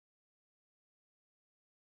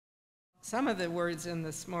Some of the words in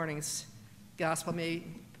this morning's gospel may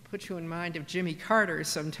put you in mind of Jimmy Carter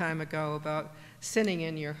some time ago about sinning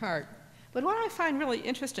in your heart. But what I find really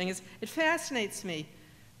interesting is it fascinates me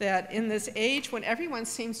that in this age when everyone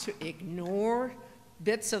seems to ignore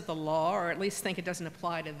bits of the law, or at least think it doesn't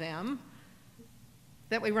apply to them,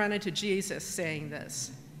 that we run into Jesus saying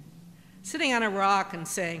this, sitting on a rock and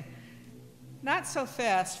saying, "Not so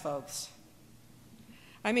fast, folks."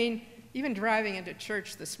 I mean, even driving into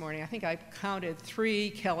church this morning, I think I counted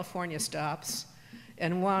 3 California stops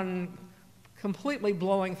and one completely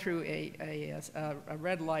blowing through a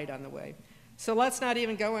red light on the way. So let's not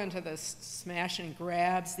even go into the smash and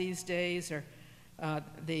grabs these days, or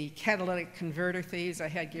the catalytic converter thieves. I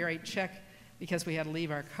had Gary check because we had to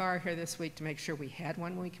leave our car here this week to make sure we had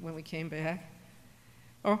one when we came back.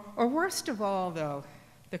 Or worst of all, though,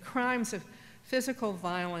 the crimes of physical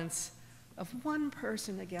violence of one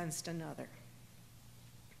person against another.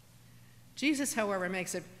 Jesus, however,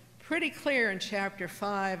 makes it pretty clear in chapter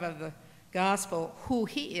 5 of the gospel who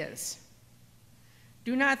he is.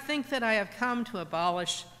 "Do not think that I have come to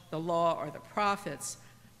abolish the law or the prophets.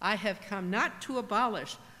 I have come not to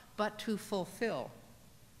abolish, but to fulfill."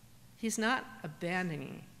 He's not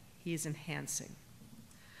abandoning, he's enhancing.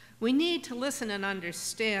 We need to listen and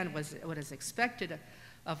understand what is expected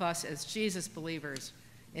of us as Jesus believers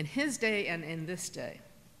in his day and in this day.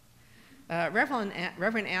 Reverend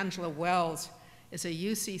Angela Wells is a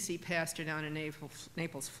UCC pastor down in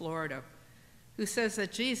Naples, Florida, who says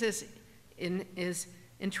that Jesus is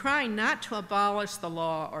in trying not to abolish the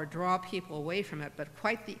law or draw people away from it, but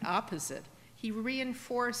quite the opposite. He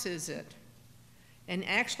reinforces it and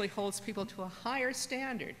actually holds people to a higher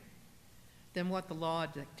standard than what the law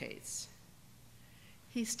dictates.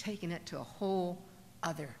 He's taken it to a whole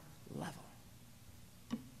other level.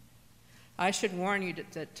 I should warn you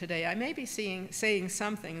that today I may be saying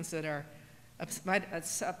some things that might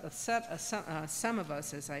upset some of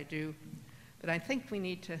us as I do, but I think we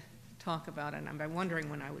need to talk about it, and I'm wondering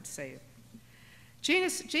when I would say it.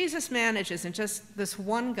 Jesus manages in just this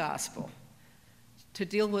one gospel to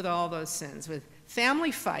deal with all those sins, with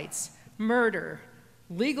family fights, murder,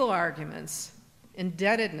 legal arguments,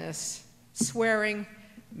 indebtedness, swearing,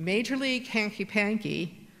 major league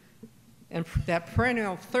hanky-panky, and that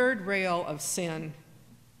perennial third rail of sin,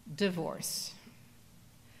 divorce.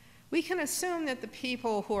 We can assume that the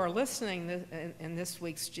people who are listening in this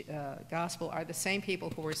week's gospel are the same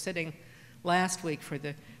people who were sitting last week for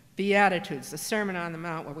the Beatitudes, the Sermon on the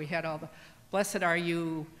Mount, where we had all the, "Blessed are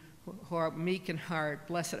you who are meek in heart,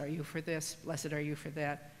 blessed are you for this, blessed are you for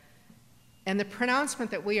that," and the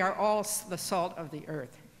pronouncement that we are all the salt of the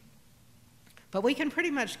earth. But we can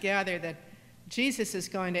pretty much gather that Jesus is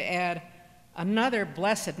going to add another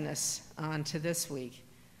blessedness onto this week.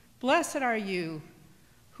 Blessed are you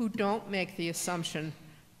who don't make the assumption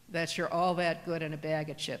that you're all that good in a bag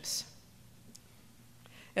of chips.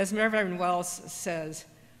 As Reverend Wells says,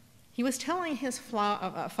 he was telling his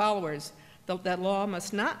followers that law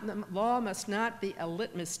must not be a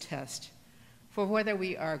litmus test for whether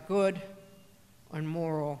we are good or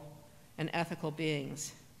moral and ethical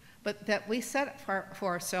beings, but that we set for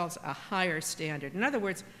ourselves a higher standard. In other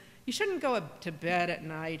words, you shouldn't go to bed at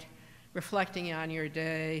night reflecting on your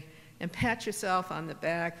day and pat yourself on the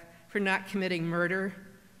back for not committing murder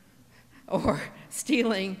or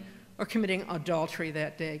stealing or committing adultery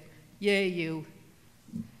that day. Yay, you.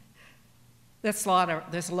 There's a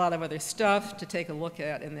lot of other stuff to take a look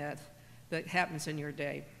at in that happens in your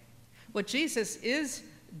day. What Jesus is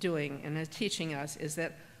doing and is teaching us is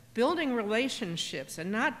that building relationships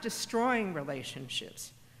and not destroying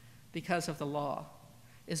relationships because of the law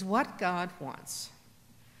is what God wants.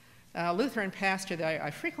 A Lutheran pastor that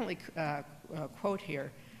I frequently quote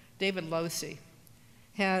here, David Losey,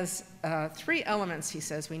 has 3 elements, he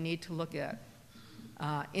says, we need to look at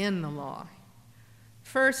in the law.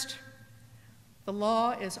 First, the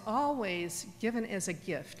law is always given as a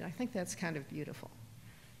gift. I think that's kind of beautiful.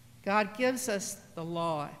 God gives us the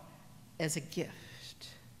law as a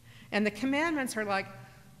gift. And the commandments are like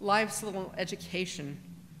life's little education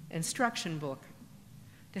instruction book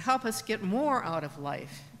to help us get more out of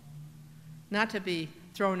life, not to be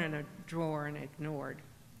thrown in a drawer and ignored.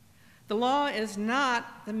 The law is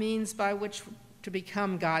not the means by which to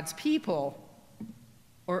become God's people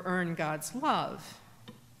or earn God's love,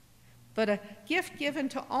 but a gift given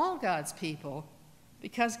to all God's people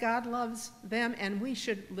because God loves them and we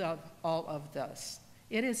should love all of us.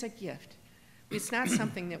 It is a gift. It's not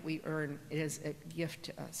something that we earn. It is a gift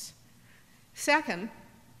to us. Second,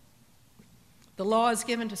 the law is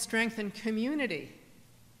given to strengthen community,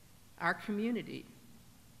 our community.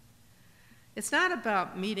 It's not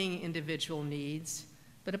about meeting individual needs,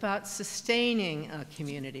 but about sustaining a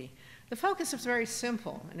community. The focus is very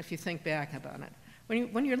simple, and if you think back about it.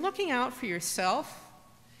 When you're looking out for yourself,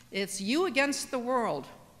 it's you against the world.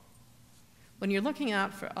 When you're looking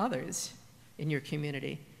out for others in your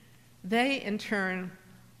community, they in turn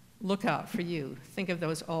look out for you. Think of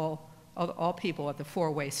those all people at the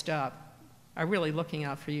four-way stop are really looking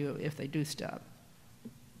out for you if they do stop.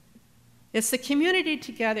 It's the community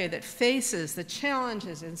together that faces the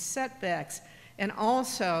challenges and setbacks and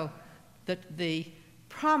also the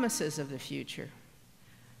promises of the future.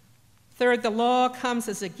 Third, the law comes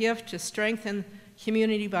as a gift to strengthen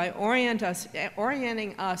community by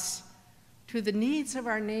orienting us to the needs of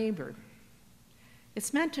our neighbor.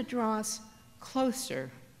 It's meant to draw us closer.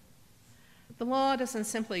 The law doesn't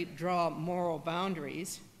simply draw moral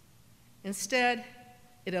boundaries. Instead,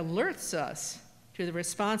 it alerts us to the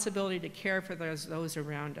responsibility to care for those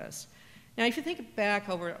around us. Now, if you think back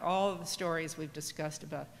over all of the stories we've discussed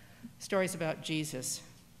about, stories about Jesus,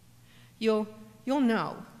 you'll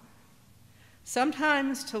know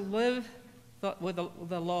sometimes to live with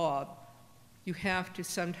the law, you have to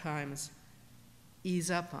sometimes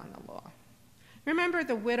ease up on the law. Remember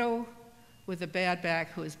the widow with the bad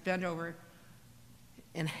back who was bent over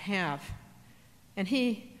in half, and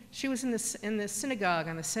she was in the synagogue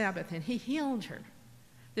on the Sabbath, and he healed her.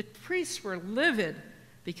 The priests were livid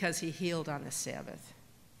because he healed on the Sabbath.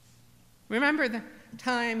 Remember the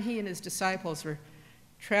time he and his disciples were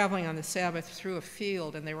traveling on the Sabbath through a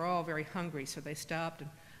field, and they were all very hungry, so they stopped, and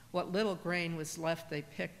what little grain was left they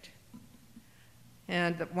picked.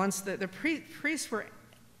 And once the priests were,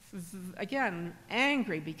 again,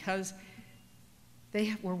 angry because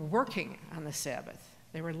they were working on the Sabbath.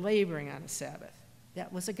 They were laboring on the Sabbath.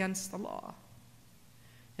 That was against the law.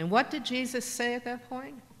 And what did Jesus say at that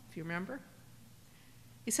point, if you remember?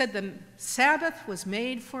 He said the Sabbath was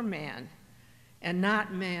made for man and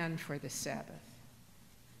not man for the Sabbath.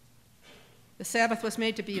 The Sabbath was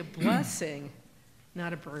made to be a blessing,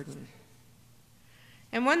 not a burden.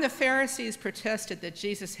 And when the Pharisees protested that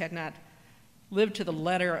Jesus had not lived to the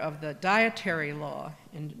letter of the dietary law,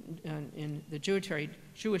 in the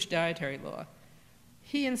Jewish dietary law,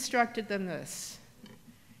 he instructed them this: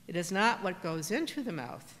 it is not what goes into the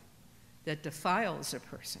mouth that defiles a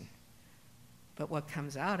person, but what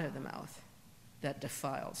comes out of the mouth that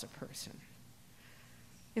defiles a person.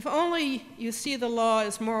 If only you see the law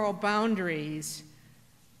as moral boundaries,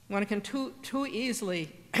 one can too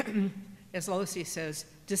easily, as Losi says,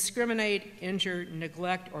 discriminate, injure,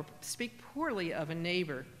 neglect, or speak poorly of a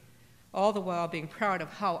neighbor, all the while being proud of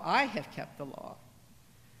how I have kept the law.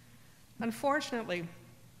 Unfortunately,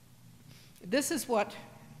 this is what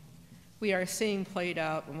we are seeing played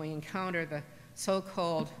out when we encounter the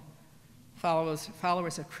so-called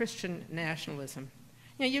followers of Christian nationalism.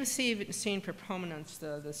 You know, you've seen proponents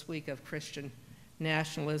this week of Christian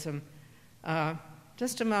nationalism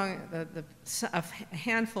just among a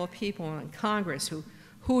handful of people in Congress who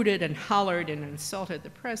hooted and hollered and insulted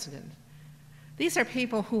the president. These are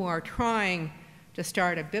people who are trying to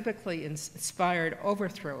start a biblically inspired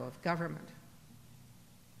overthrow of government.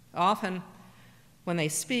 Often, when they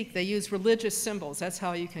speak, they use religious symbols. That's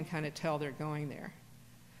how you can kind of tell they're going there.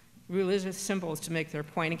 Religious symbols to make their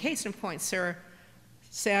point. In case in point, Sarah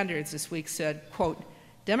Sanders this week said, quote,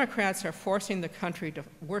 "Democrats are forcing the country to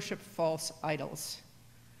worship false idols."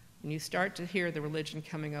 When you start to hear the religion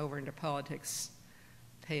coming over into politics,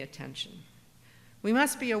 pay attention. We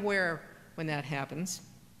must be aware when that happens.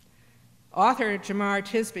 Author Jamar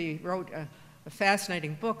Tisby wrote a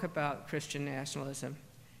fascinating book about Christian nationalism.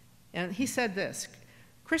 And he said this: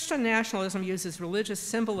 Christian nationalism uses religious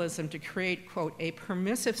symbolism to create, quote, "a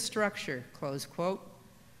permissive structure," close quote,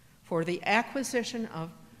 for the acquisition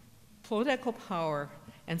of political power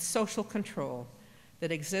and social control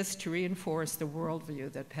that exists to reinforce the worldview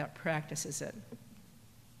that practices it.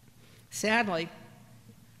 Sadly,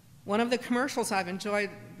 one of the commercials I've enjoyed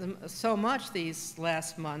so much these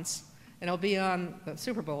last months, and it'll be on the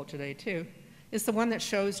Super Bowl today too, is the one that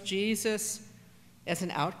shows Jesus as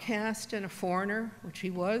an outcast and a foreigner, which he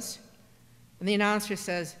was. And the announcer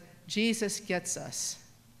says, "Jesus gets us."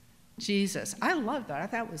 Jesus. I love that. I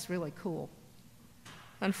thought it was really cool.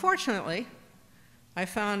 Unfortunately, I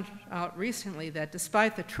found out recently that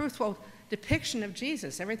despite the truthful depiction of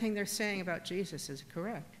Jesus, everything they're saying about Jesus is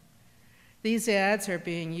correct. These ads are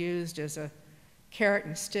being used as a carrot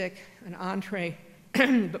and stick, an entree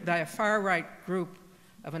by a far-right group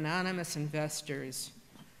of anonymous investors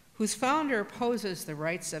whose founder opposes the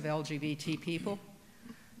rights of LGBT people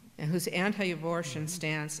and whose anti-abortion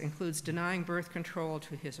stance includes denying birth control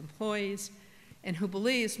to his employees, and who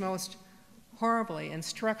believes most horribly in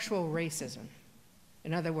structural racism.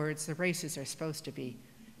 In other words, the races are supposed to be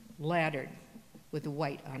laddered with the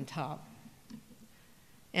white on top.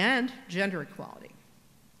 And gender equality.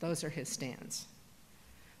 Those are his stands.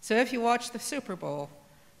 So if you watch the Super Bowl,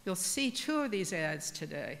 you'll see two of these ads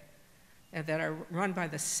today that are run by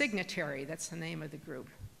the Signatory, that's the name of the group.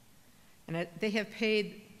 And they have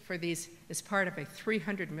paid for these as part of a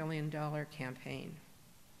 $300 million campaign.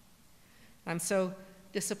 I'm so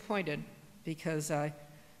disappointed because I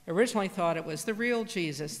originally thought it was the real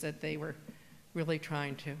Jesus that they were really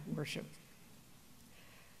trying to worship.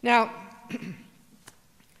 Now,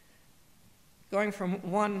 going from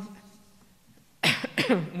one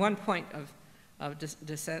point of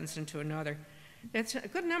dissent into another, it's a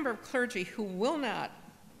good number of clergy who will not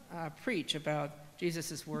preach about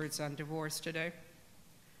Jesus' words on divorce today.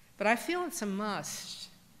 But I feel it's a must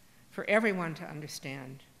for everyone to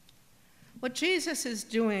understand. What Jesus is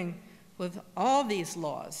doing with all these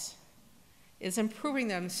laws is improving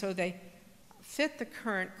them so they fit the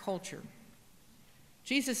current culture.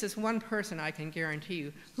 Jesus is one person, I can guarantee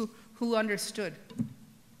you, who understood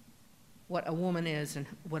what a woman is and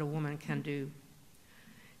what a woman can do.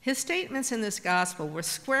 His statements in this gospel were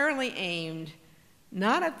squarely aimed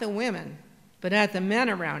not at the women, but at the men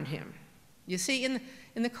around him. You see, in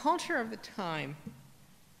the culture of the time,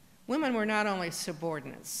 women were not only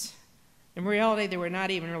subordinates. In reality, they were not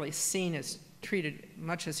even really seen as treated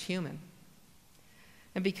much as human.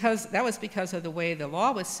 And that was because of the way the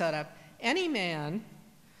law was set up, any man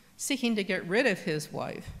seeking to get rid of his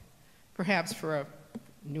wife, perhaps for a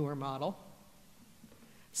newer model,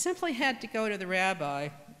 simply had to go to the rabbi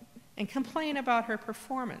and complain about her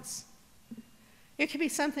performance. It could be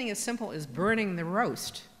something as simple as burning the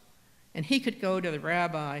roast, and he could go to the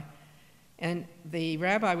rabbi, and the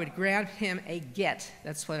rabbi would grant him a get,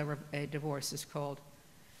 that's what a divorce is called,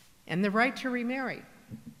 and the right to remarry.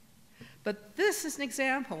 But this is an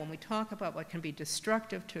example when we talk about what can be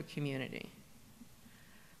destructive to a community.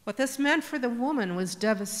 What this meant for the woman was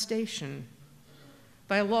devastation.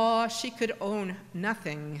 By law, she could own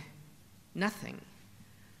nothing, nothing.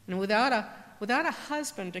 And without a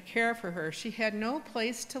husband to care for her, she had no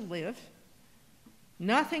place to live,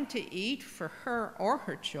 nothing to eat for her or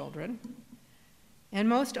her children, and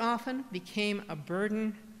most often became a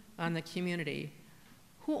burden on the community,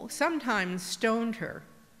 who sometimes stoned her,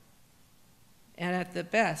 and at the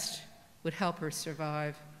best would help her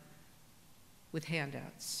survive with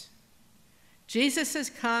handouts. Jesus'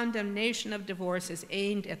 condemnation of divorce is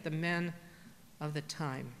aimed at the men of the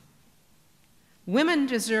time. Women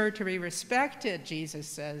deserve to be respected, Jesus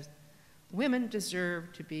says. Women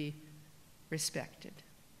deserve to be respected.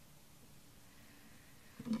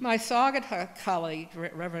 My Saugatuck colleague,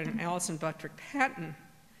 Reverend Allison Buttrick Patton,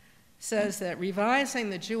 says that revising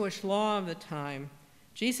the Jewish law of the time,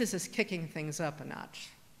 Jesus is kicking things up a notch.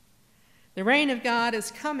 The reign of God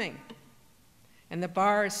is coming, and the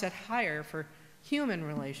bar is set higher for human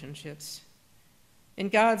relationships. In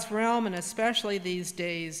God's realm, and especially these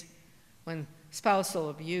days when spousal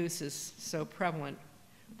abuse is so prevalent,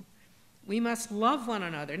 we must love one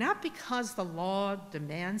another, not because the law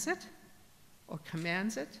demands it or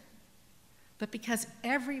commands it, but because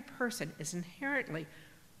every person is inherently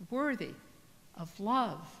worthy of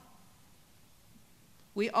love.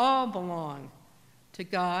 We all belong to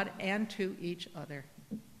God and to each other.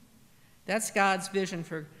 That's God's vision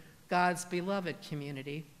for God's beloved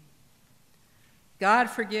community. God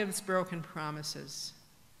forgives broken promises.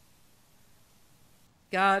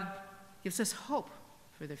 God gives us hope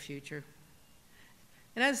for the future.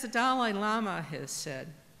 And as the Dalai Lama has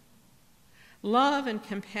said, love and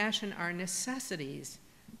compassion are necessities,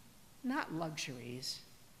 not luxuries.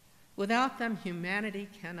 Without them, humanity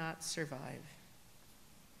cannot survive.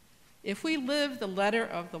 If we live the letter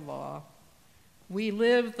of the law, we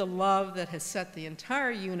live the love that has set the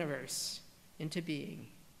entire universe into being.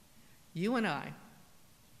 You and I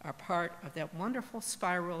are part of that wonderful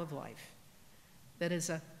spiral of life that is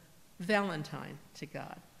a valentine to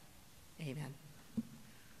God. Amen.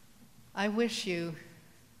 I wish you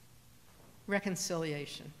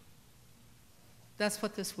reconciliation. That's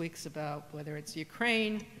what this week's about, whether it's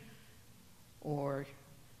Ukraine or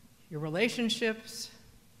your relationships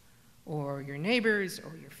or your neighbors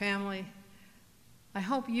or your family. I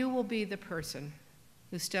hope you will be the person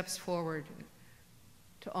who steps forward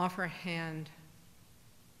to offer a hand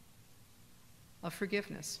of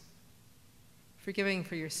forgiveness. Forgiving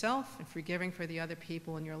for yourself and forgiving for the other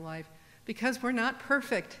people in your life, because we're not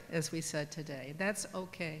perfect, as we said today. That's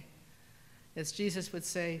okay. As Jesus would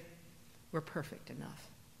say, we're perfect enough.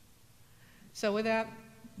 So with that,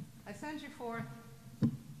 I send you forth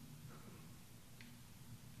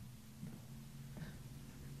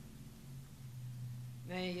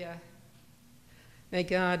May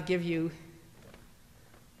God give you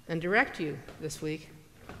and direct you this week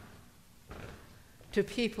to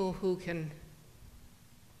people who can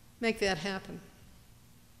make that happen.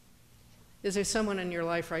 Is there someone in your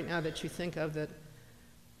life right now that you think of that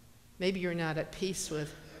maybe you're not at peace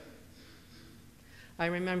with? I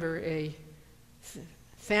remember a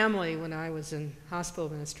family when I was in hospital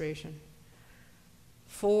administration.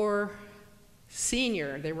 4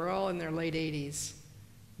 senior, they were all in their late 80s,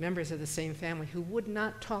 members of the same family who would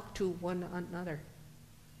not talk to one another.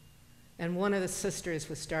 And one of the sisters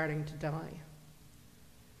was starting to die.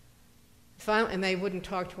 Finally, and they wouldn't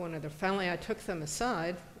talk to one another. Finally, I took them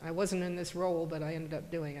aside. I wasn't in this role, but I ended up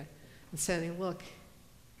doing it. And saying, look,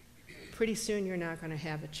 pretty soon you're not going to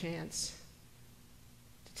have a chance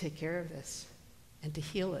to take care of this and to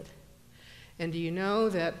heal it. And do you know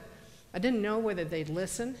that I didn't know whether they'd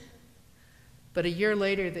listen, but a year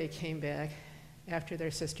later they came back after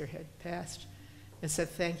their sister had passed and said,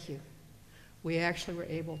 thank you. We actually were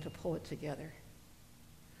able to pull it together.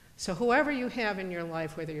 So whoever you have in your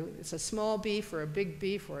life, whether it's a small beef or a big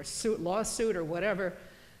beef or a lawsuit or whatever,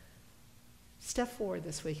 step forward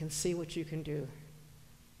this week and see what you can do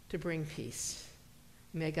to bring peace.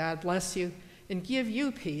 May God bless you and give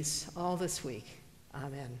you peace all this week.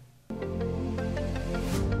 Amen.